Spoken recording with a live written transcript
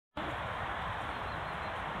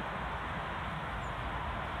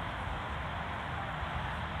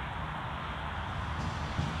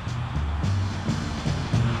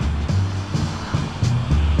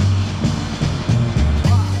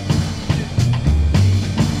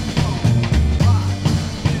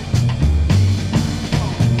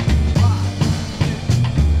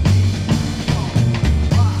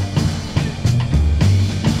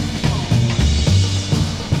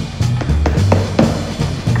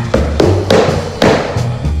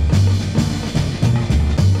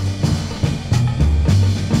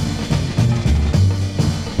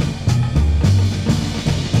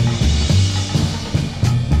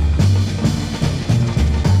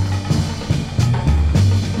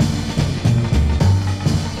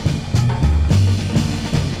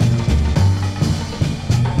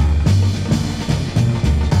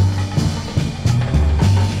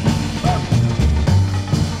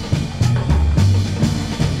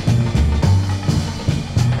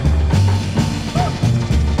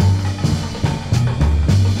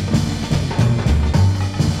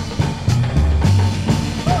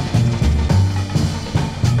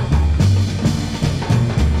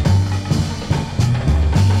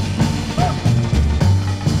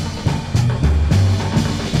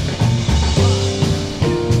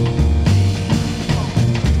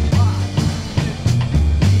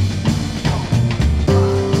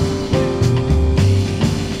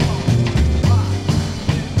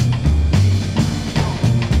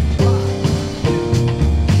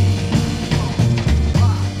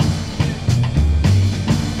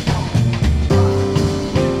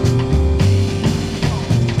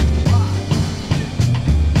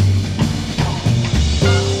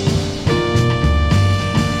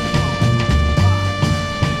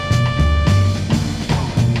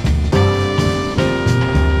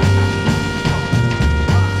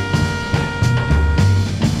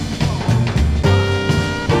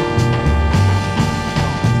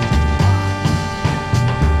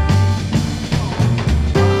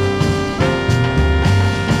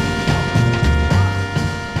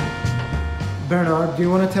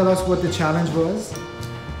us what the challenge was?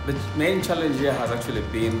 The main challenge here has actually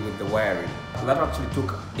been with the wiring. That actually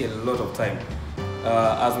took a lot of time.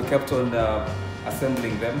 As we kept on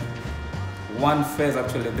assembling them, one phase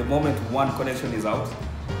actually, the moment one connection is out,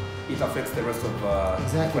 it affects the rest of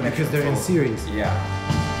exactly, because they're in series. Yeah.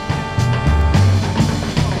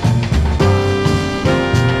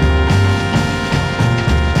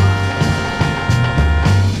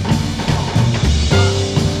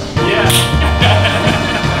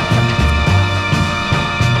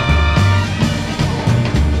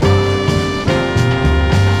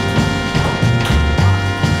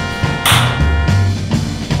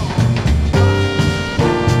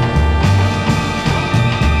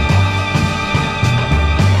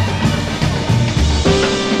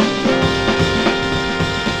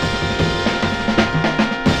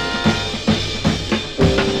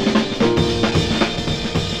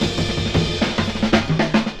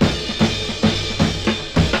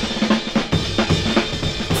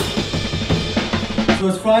 So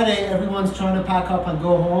it's Friday, everyone's trying to pack up and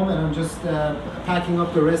go home, and I'm just packing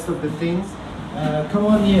up the rest of the things. Come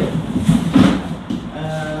on here.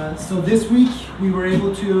 So this week we were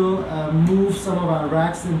able to move some of our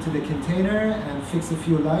racks into the container and fix a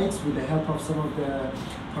few lights with the help of some of the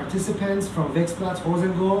participants from Wexplatz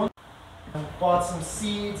Hosengo. Bought some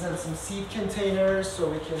seeds and some seed containers so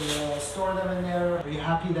we can store them in there. Are you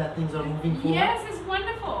happy that things are moving forward? Yes, it's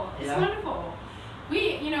wonderful. It's wonderful.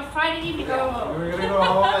 Friday evening go home. We're gonna go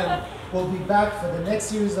home and we'll be back for the next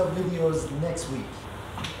series of videos next week.